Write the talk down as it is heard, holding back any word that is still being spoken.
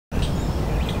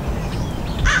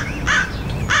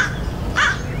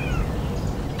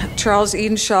Charles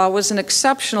Edenshaw was an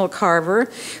exceptional carver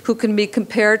who can be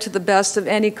compared to the best of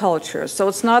any culture. So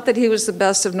it's not that he was the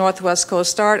best of Northwest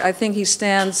Coast art. I think he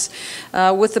stands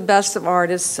with the best of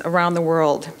artists around the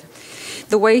world.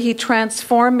 The way he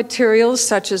transformed materials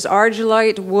such as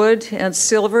argillite, wood, and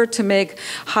silver to make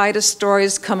Haida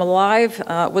stories come alive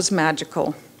was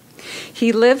magical.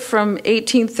 He lived from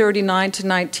 1839 to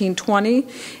 1920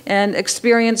 and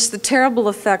experienced the terrible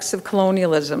effects of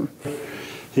colonialism.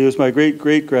 He was my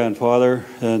great-great-grandfather,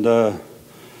 and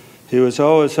he was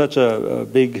always such a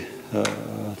big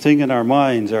thing in our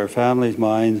minds, our family's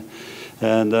minds,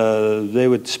 and they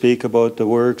would speak about the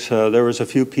works. There was a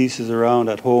few pieces around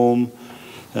at home,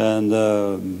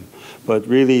 and but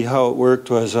really how it worked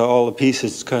was all the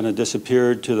pieces kind of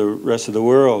disappeared to the rest of the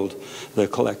world, the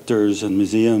collectors and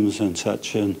museums and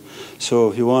such. And so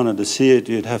if you wanted to see it,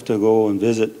 you'd have to go and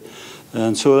visit.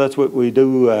 And so that's what we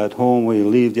do at home. We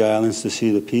leave the islands to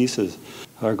see the pieces.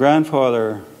 Our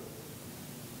grandfather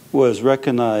was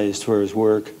recognized for his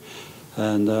work,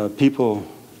 and people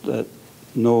that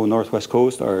know Northwest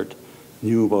Coast art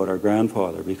knew about our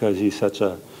grandfather because he's such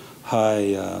a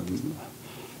high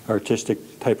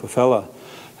artistic type of fella.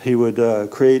 He would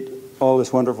create all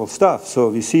this wonderful stuff. So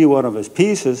if you see one of his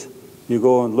pieces, you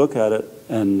go and look at it,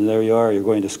 and there you are, you're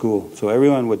going to school. So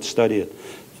everyone would study it,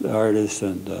 the artists.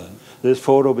 And this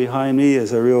photo behind me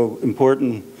is a real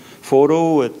important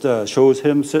photo. It shows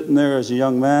him sitting there as a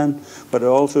young man, but it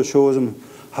also shows him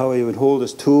how he would hold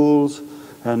his tools.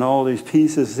 And all these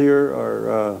pieces here are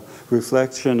a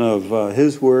reflection of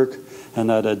his work,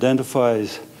 and that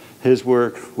identifies his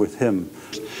work with him.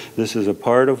 This is a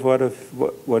part of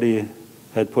what he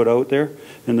had put out there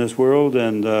in this world,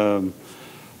 and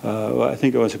I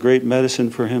think it was a great medicine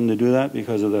for him to do that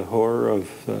because of the horror of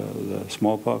the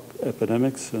smallpox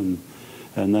epidemics, and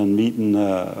then meeting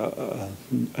a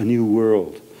new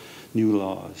world, new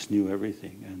laws, new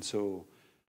everything. And so